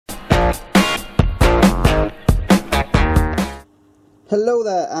Hello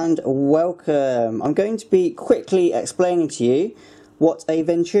there and welcome. I'm going to be quickly explaining to you what a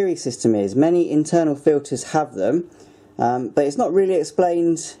Venturi system is. Many internal filters have them, but it's not really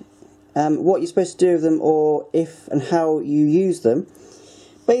explained what you're supposed to do with them or if and how you use them.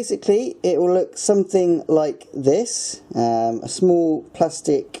 Basically, it will look something like this, a small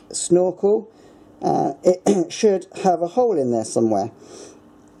plastic snorkel. It should have a hole in there somewhere.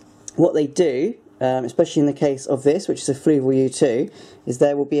 What they do, especially in the case of this, which is a fluval U2, is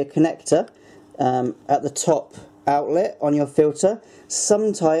there will be a connector at the top outlet on your filter.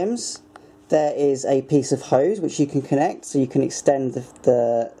 Sometimes there is a piece of hose which you can connect, so you can extend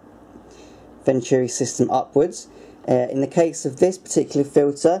the Venturi system upwards. In the case of this particular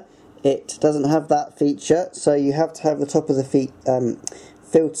filter, it doesn't have that feature, so you have to have the top of the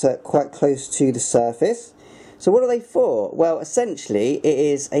filter quite close to the surface. So what are they for? Well, essentially it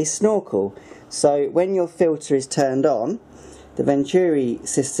is a snorkel. So when your filter is turned on, the Venturi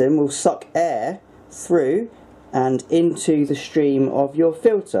system will suck air through and into the stream of your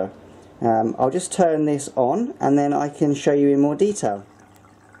filter. I'll just turn this on and then I can show you in more detail.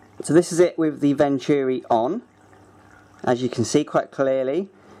 So this is it with the Venturi on. As you can see quite clearly,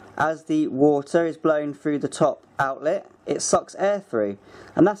 as the water is blown through the top outlet, it sucks air through.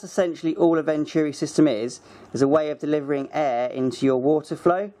 And that's essentially all a Venturi system is a way of delivering air into your water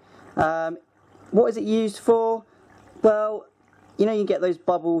flow. What is it used for? Well, you know, you get those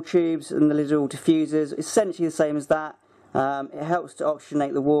bubble tubes and the little diffusers, essentially the same as that. It helps to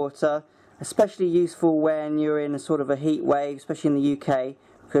oxygenate the water, especially useful when you're in a sort of a heat wave, especially in the UK,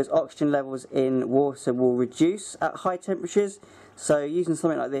 because oxygen levels in water will reduce at high temperatures. So using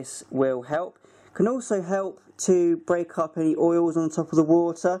something like this will help. Can also help to break up any oils on top of the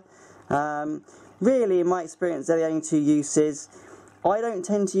water. Really, in my experience, they're the only two uses. I don't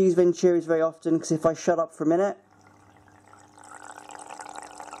tend to use Venturis very often because if I shut up for a minute,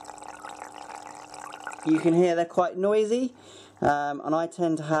 you can hear they're quite noisy, and I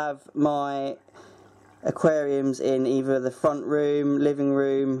tend to have my aquariums in either the front room, living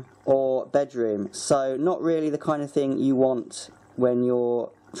room or bedroom, so not really the kind of thing you want when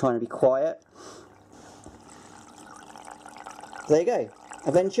you're trying to be quiet. There you go,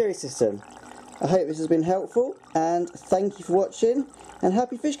 a Venturi system. I hope this has been helpful and thank you for watching and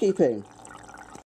happy fish keeping.